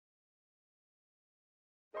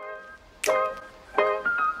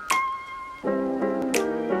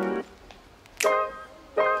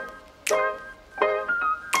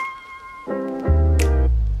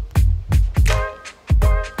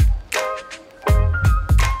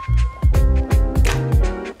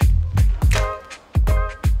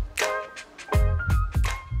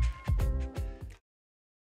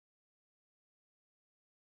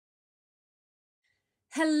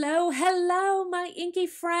Hello, hello, my inky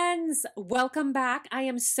friends. Welcome back. I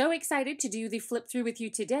am so excited to do the flip through with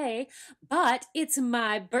you today, but it's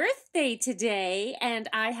my birthday today and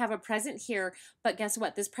I have a present here. But guess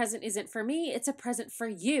what? This present isn't for me. It's a present for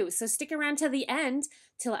you. So stick around till the end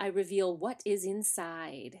till I reveal what is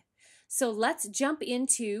inside. So let's jump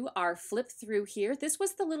into our flip through here. This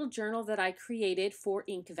was the little journal that I created for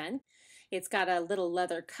Inkvent. It's got a little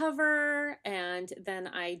leather cover, and then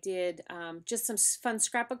I did just some fun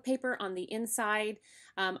scrapbook paper on the inside.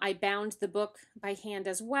 I bound the book by hand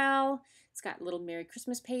as well. It's got a little Merry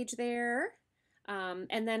Christmas page there.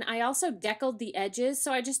 And then I also deckled the edges.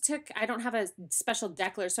 So I just took, I don't have a special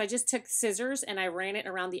deckler, so I just took scissors and I ran it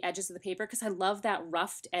around the edges of the paper because I love that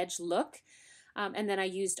roughed edge look. And then I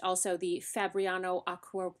used also the Fabriano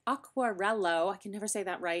Aquarello, I can never say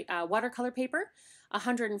that right, watercolor paper,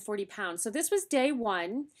 140 pounds. So this was day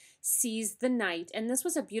one, Seize the Night, and this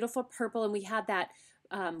was a beautiful purple, and we had that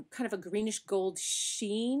kind of a greenish gold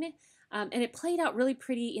sheen, and it played out really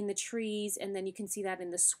pretty in the trees, and then you can see that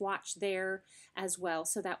in the swatch there as well,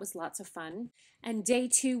 so that was lots of fun. And day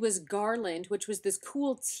two was Garland, which was this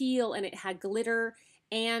cool teal, and it had glitter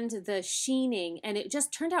and the sheening, and it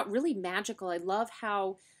just turned out really magical. I love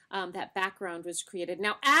how that background was created.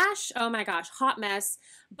 Now ash, oh my gosh, hot mess,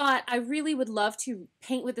 but I really would love to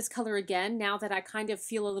paint with this color again now that I kind of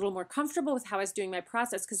feel a little more comfortable with how I was doing my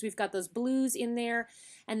process, because we've got those blues in there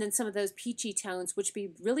and then some of those peachy tones, which would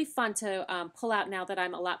be really fun to pull out now that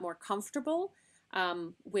I'm a lot more comfortable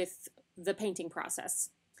with the painting process.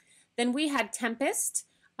 Then we had Tempest.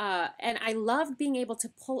 And I loved being able to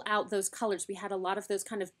pull out those colors. We had a lot of those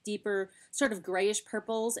kind of deeper sort of grayish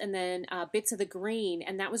purples and then bits of the green,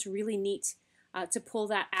 and that was really neat to pull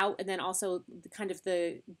that out, and then also kind of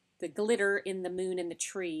the glitter in the moon and the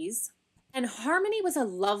trees. And Harmony was a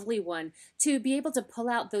lovely one to be able to pull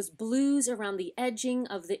out those blues around the edging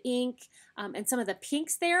of the ink, and some of the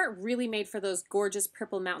pinks there really made for those gorgeous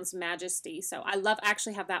Purple Mountains Majesty. So I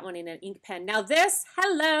actually have that one in an ink pen. Now this,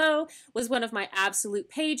 hello, was one of my absolute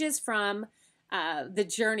pages from the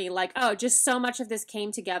journey. Like, oh, just so much of this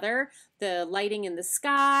came together. The lighting in the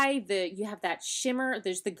sky, you have that shimmer,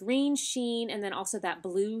 there's the green sheen, and then also that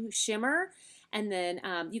blue shimmer. And then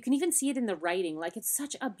you can even see it in the writing. Like, it's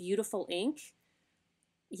such a beautiful ink.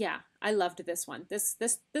 Yeah, I loved this one. This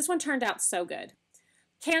one turned out so good.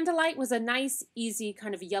 Candlelight was a nice, easy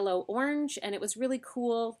kind of yellow-orange, and it was really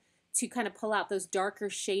cool to kind of pull out those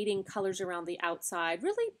darker shading colors around the outside.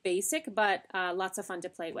 Really basic, but lots of fun to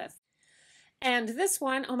play with. And this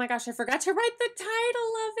one, oh my gosh, I forgot to write the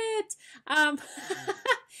title of it.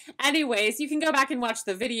 Anyways, you can go back and watch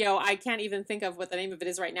the video. I can't even think of what the name of it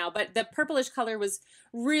is right now, but the purplish color was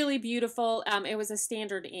really beautiful. It was a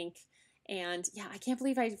standard ink. And yeah, I can't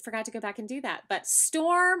believe I forgot to go back and do that. But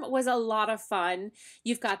Storm was a lot of fun.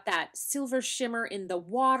 You've got that silver shimmer in the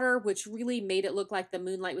water, which really made it look like the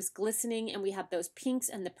moonlight was glistening. And we had those pinks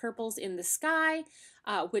and the purples in the sky,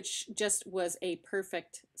 which just was a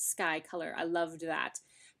perfect sky color. I loved that.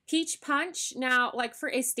 Peach Punch, now, like for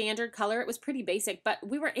a standard color, it was pretty basic, but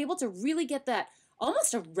we were able to really get that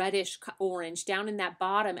almost a reddish orange down in that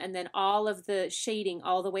bottom, and then all of the shading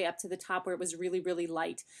all the way up to the top where it was really, really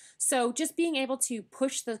light. So just being able to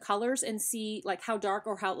push the colors and see like how dark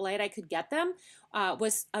or how light I could get them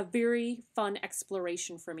was a very fun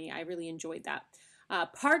exploration for me. I really enjoyed that.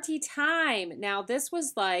 Party Time. Now this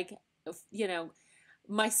was like, you know,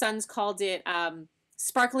 my sons called it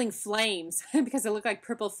sparkling flames because it looked like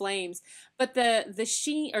purple flames, but the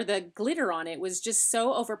sheen or the glitter on it was just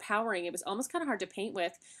so overpowering. It was almost kind of hard to paint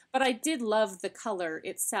with, but I did love the color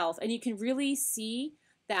itself, and you can really see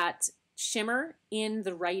that shimmer in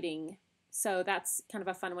the writing, so that's kind of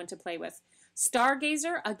a fun one to play with.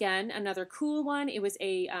 Stargazer, again, another cool one. It was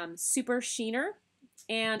a super sheener,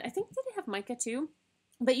 and I think did it have mica too?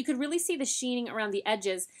 But you could really see the sheening around the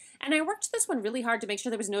edges. And I worked this one really hard to make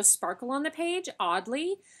sure there was no sparkle on the page,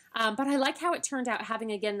 oddly. But I like how it turned out,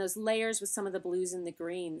 having, again, those layers with some of the blues and the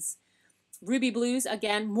greens. Ruby Blues,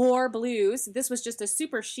 again, more blues. This was just a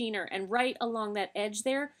super sheener. And right along that edge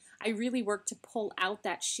there, I really worked to pull out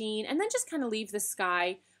that sheen and then just kind of leave the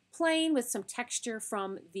sky plain with some texture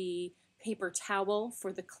from the paper towel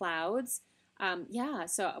for the clouds. Yeah,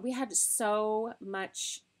 so we had so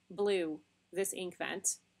much blue this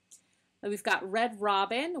Inkvent. We've got Red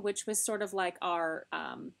Robin, which was sort of like our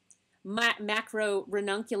macro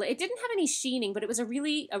ranunculus. It didn't have any sheening, but it was a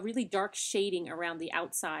really dark shading around the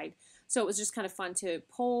outside. So it was just kind of fun to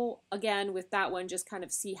pull again with that one, just kind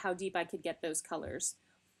of see how deep I could get those colors.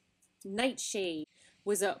 Nightshade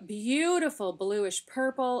was a beautiful bluish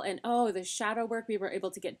purple, and oh, the shadow work we were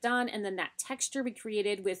able to get done, and then that texture we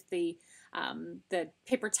created with the The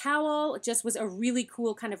paper towel just was a really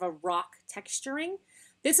cool kind of a rock texturing.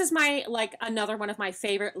 This is my, like, another one of my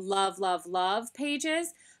favorite love, love, love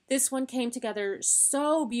pages. This one came together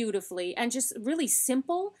so beautifully and just really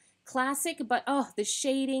simple, classic, but oh, the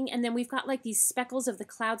shading. And then we've got like these speckles of the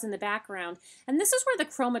clouds in the background. And this is where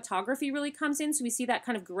the chromatography really comes in. So we see that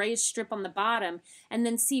kind of grayish strip on the bottom and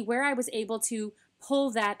then see where I was able to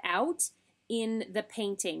pull that out in the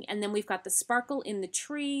painting. And then we've got the sparkle in the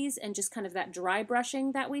trees and just kind of that dry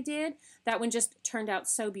brushing that we did. That one just turned out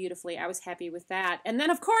so beautifully. I was happy with that. And then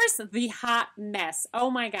of course, the hot mess.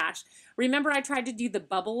 Oh my gosh. Remember I tried to do the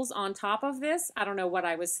bubbles on top of this? I don't know what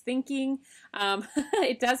I was thinking.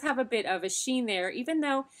 It does have a bit of a sheen there, even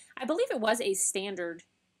though I believe it was a standard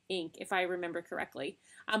ink, if I remember correctly.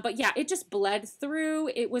 But yeah, it just bled through.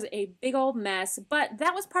 It was a big old mess, but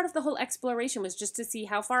that was part of the whole exploration, was just to see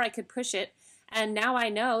how far I could push it. And now I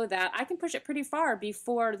know that I can push it pretty far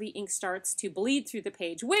before the ink starts to bleed through the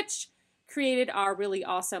page, which created our really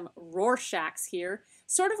awesome Rorschachs here.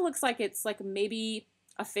 Sort of looks like it's like maybe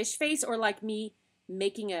a fish face, or like me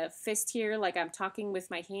making a fist here, like I'm talking with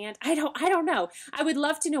my hand. I don't know. I would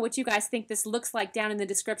love to know what you guys think this looks like down in the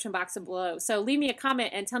description box below. So leave me a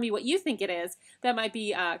comment and tell me what you think it is. That might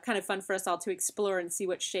be kind of fun for us all to explore and see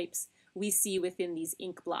what shapes we see within these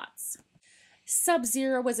ink blots.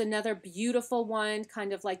 Sub-Zero was another beautiful one,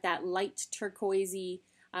 kind of like that light turquoisey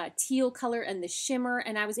teal color and the shimmer.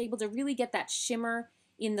 And I was able to really get that shimmer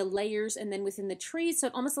in the layers and then within the trees. So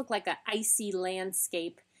it almost looked like an icy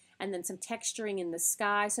landscape, and then some texturing in the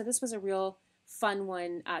sky. So this was a real fun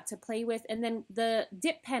one to play with. And then the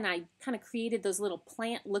dip pen, I kind of created those little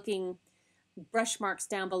plant-looking brush marks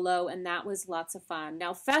down below, and that was lots of fun.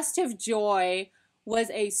 Now, Festive Joy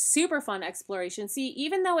was a super fun exploration. See,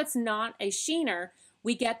 even though it's not a sheener,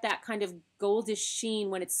 we get that kind of goldish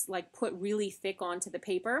sheen when it's like put really thick onto the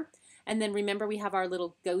paper. And then remember, we have our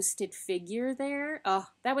little ghosted figure there. Oh,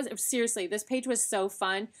 that was, seriously, this page was so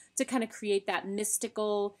fun to kind of create that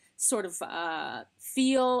mystical sort of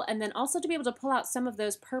feel, and then also to be able to pull out some of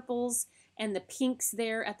those purples and the pinks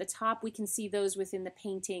there at the top. We can see those within the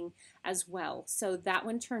painting as well. So that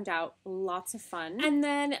one turned out lots of fun. And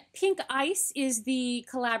then Pink Ice is the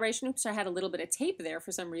collaboration. Oops, I had a little bit of tape there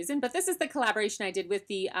for some reason, but this is the collaboration I did with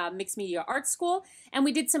the Mixed Media Art School, and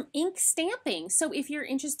we did some ink stamping. So if you're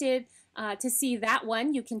interested to see that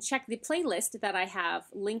one, you can check the playlist that I have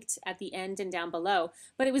linked at the end and down below.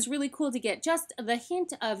 But it was really cool to get just the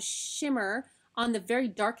hint of shimmer on the very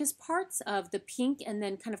darkest parts of the pink, and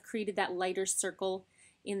then kind of created that lighter circle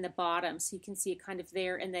in the bottom. So you can see it kind of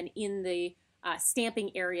there, and then in the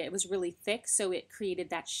stamping area, it was really thick, so it created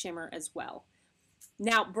that shimmer as well.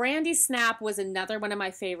 Now, Brandy Snap was another one of my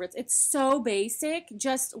favorites. It's so basic,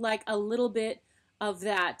 just like a little bit of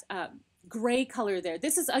that gray color there.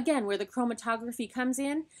 This is, again, where the chromatography comes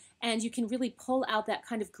in, and you can really pull out that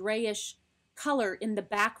kind of grayish color in the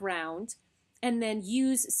background, and then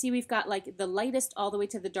use, see, we've got like the lightest all the way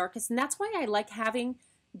to the darkest, and that's why I like having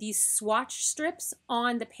these swatch strips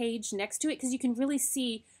on the page next to it, because you can really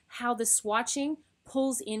see how the swatching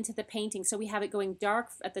pulls into the painting. So we have it going dark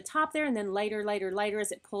at the top there, and then lighter, lighter, lighter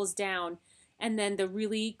as it pulls down, and then the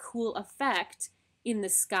really cool effect in the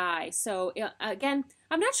sky. So again,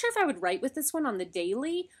 I'm not sure if I would write with this one on the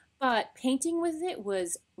daily, but painting with it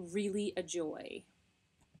was really a joy.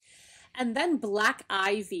 And then Black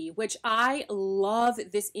Ivy, which I love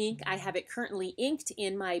this ink. I have it currently inked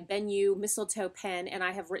in my Bennu Mistletoe pen, and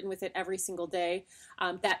I have written with it every single day.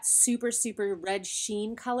 That super, super red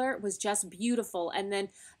sheen color was just beautiful. And then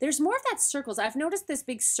there's more of that circles. I've noticed this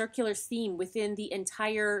big circular theme within the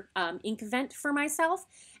entire Inkvent for myself.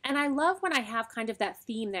 And I love when I have kind of that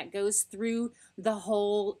theme that goes through the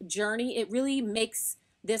whole journey. It really makes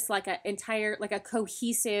this like a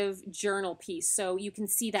cohesive journal piece. So you can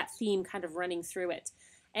see that theme kind of running through it.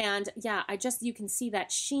 And yeah, you can see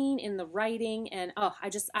that sheen in the writing, and oh,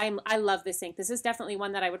 I love this ink. This is definitely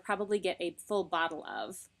one that I would probably get a full bottle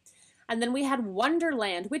of. And then we had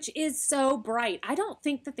Wonderland, which is so bright. I don't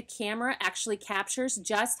think that the camera actually captures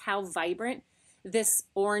just how vibrant this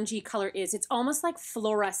orangey color is. It's almost like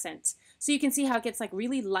fluorescent. So you can see how it gets like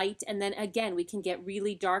really light, and then again, we can get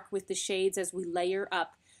really dark with the shades as we layer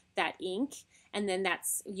up that ink. And then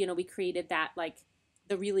that's, you know, we created that like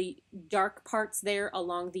the really dark parts there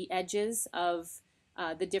along the edges of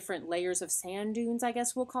the different layers of sand dunes, I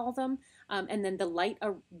guess we'll call them. And then the light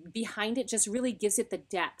behind it just really gives it the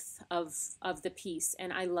depth of the piece,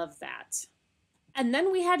 and I love that. And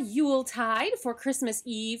then we had Yuletide for Christmas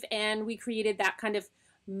Eve, and we created that kind of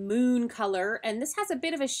moon color, and this has a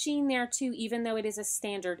bit of a sheen there too, even though it is a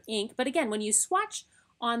standard ink. But again, when you swatch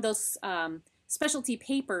on those specialty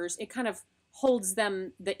papers, it kind of holds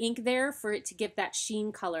the ink there for it to give that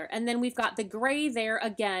sheen color. And then we've got the gray there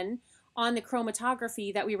again on the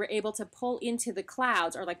chromatography that we were able to pull into the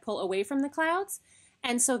clouds, or like pull away from the clouds.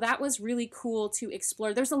 And so that was really cool to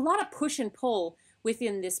explore. There's a lot of push and pull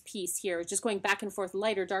within this piece here, just going back and forth,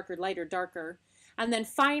 lighter, darker, lighter, darker. And then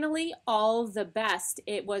finally, all the best.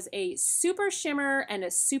 It was a super shimmer and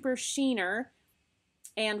a super sheener.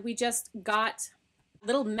 And we just got a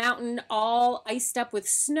little mountain all iced up with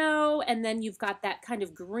snow. And then you've got that kind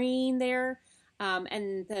of green there.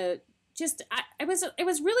 And it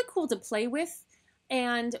was really cool to play with.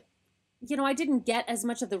 And, you know, I didn't get as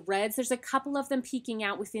much of the reds. There's a couple of them peeking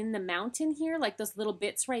out within the mountain here, like those little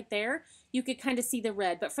bits right there. You could kind of see the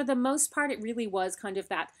red. But for the most part, it really was kind of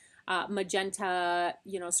that magenta,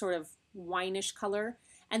 you know, sort of wineish color.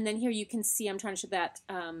 And then here you can see, I'm trying to show that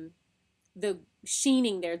the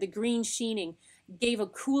sheening there, the green sheening gave a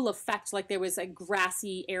cool effect, like there was a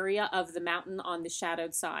grassy area of the mountain on the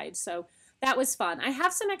shadowed side. So that was fun. I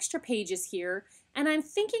have some extra pages here, and I'm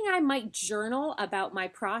thinking I might journal about my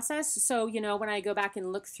process. So, you know, when I go back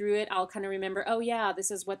and look through it, I'll kind of remember, oh yeah, this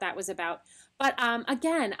is what that was about. But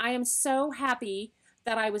again, I am so happy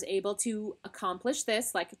that I was able to accomplish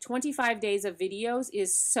this. Like 25 days of videos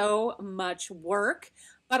is so much work,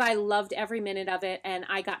 but I loved every minute of it, and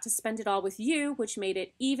I got to spend it all with you, which made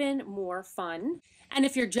it even more fun. And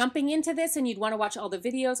if you're jumping into this and you'd want to watch all the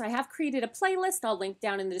videos, I have created a playlist. I'll link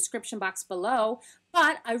down in the description box below.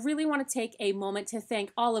 But I really want to take a moment to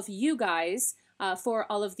thank all of you guys for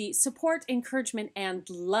all of the support, encouragement, and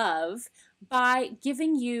love by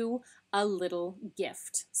giving you a little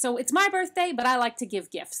gift. So it's my birthday, but I like to give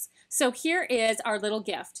gifts. So here is our little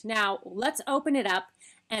gift. Now let's open it up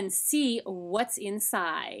and see what's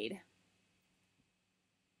inside.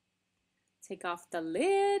 Take off the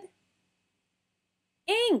lid.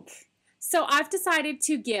 Ink. So I've decided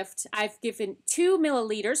to gift, I've given 2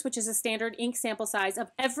 milliliters, which is a standard ink sample size,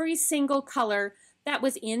 of every single color that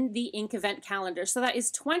was in the Inkvent calendar. So that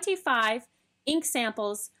is 25 ink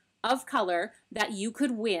samples of color that you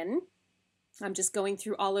could win. I'm just going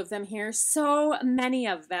through all of them here. So many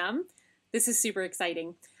of them. This is super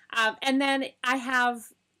exciting. And then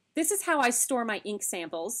this is how I store my ink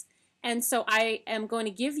samples. And so I am going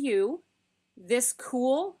to give you this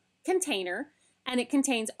cool container, and it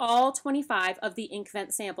contains all 25 of the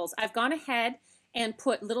Inkvent samples. I've gone ahead and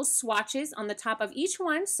put little swatches on the top of each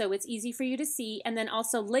one so it's easy for you to see, and then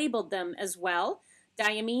also labeled them as well,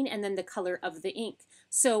 Diamine and then the color of the ink.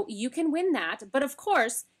 So you can win that, but of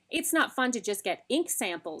course, it's not fun to just get ink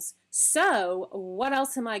samples. So what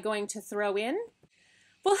else am I going to throw in?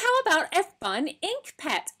 Well, how about a fun ink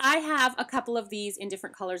pet? I have a couple of these in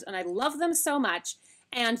different colors, and I love them so much.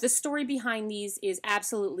 And the story behind these is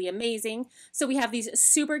absolutely amazing. So we have these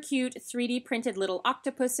super cute 3D printed little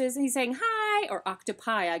octopuses. He's saying hi, or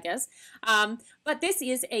octopi, I guess. But this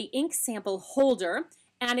is a ink sample holder,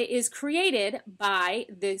 and it is created by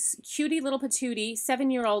this cutie little patootie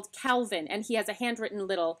 7-year-old Calvin, and he has a handwritten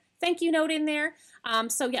little thank you note in there.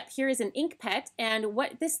 So yep, here is an ink pet, and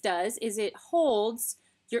what this does is it holds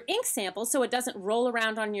your ink sample so it doesn't roll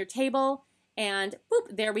around on your table, and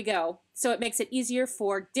boop, there we go. So it makes it easier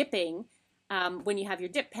for dipping when you have your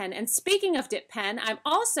dip pen. And speaking of dip pen, I'm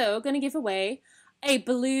also going to give away a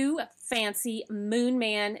blue fancy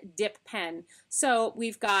Moonman dip pen. So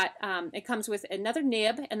we've got, it comes with another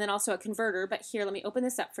nib and then also a converter, but here, let me open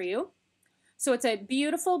this up for you. So it's a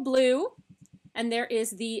beautiful blue, and there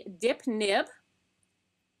is the dip nib.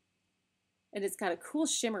 And it's got a cool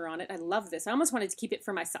shimmer on it. I love this. I almost wanted to keep it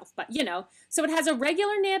for myself, but you know. So it has a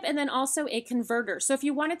regular nib and then also a converter. So if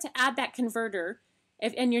you wanted to add that converter,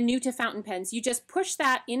 and you're new to fountain pens, you just push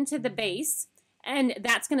that into the base, and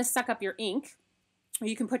that's going to suck up your ink. Or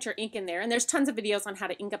you can put your ink in there. And there's tons of videos on how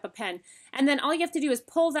to ink up a pen. And then all you have to do is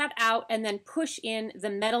pull that out and then push in the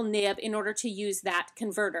metal nib in order to use that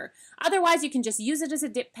converter. Otherwise, you can just use it as a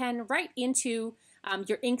dip pen right into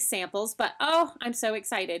your ink samples. But oh, I'm so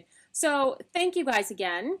excited. So thank you guys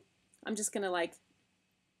again. I'm just going to like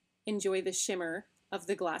enjoy the shimmer of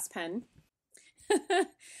the glass pen.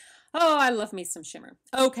 Oh, I love me some shimmer.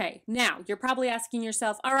 Okay, now you're probably asking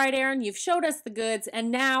yourself, all right, Erin, you've showed us the goods, and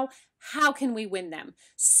now how can we win them?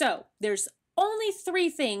 So there's only 3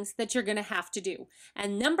 things that you're going to have to do.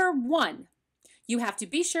 And number 1, you have to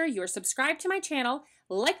be sure you're subscribed to my channel,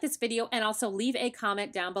 like this video, and also leave a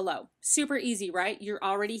comment down below. Super easy, right? You're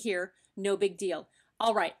already here. No big deal.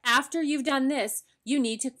 All right, after you've done this, you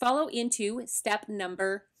need to follow into step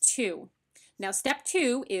number 2. Now, step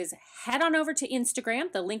 2 is head on over to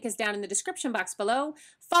Instagram. The link is down in the description box below.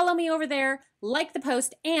 Follow me over there, like the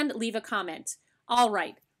post, and leave a comment. All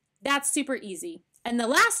right, That's super easy. And the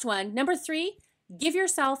last one, number 3, give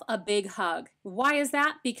yourself a big hug. Why is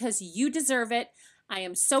that? Because you deserve it. I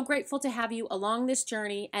am so grateful to have you along this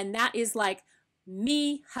journey, and that is like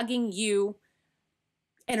me hugging you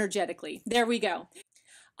energetically. There we go.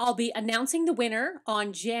 I'll be announcing the winner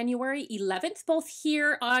on January 11th, both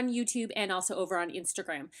here on YouTube and also over on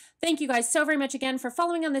Instagram. Thank you guys so very much again for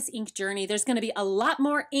following on this ink journey. There's going to be a lot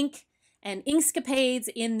more ink and Inkscapades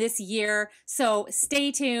in this year, so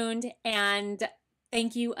stay tuned, and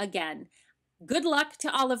thank you again. Good luck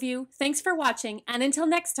to all of you. Thanks for watching, and until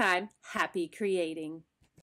next time, happy creating.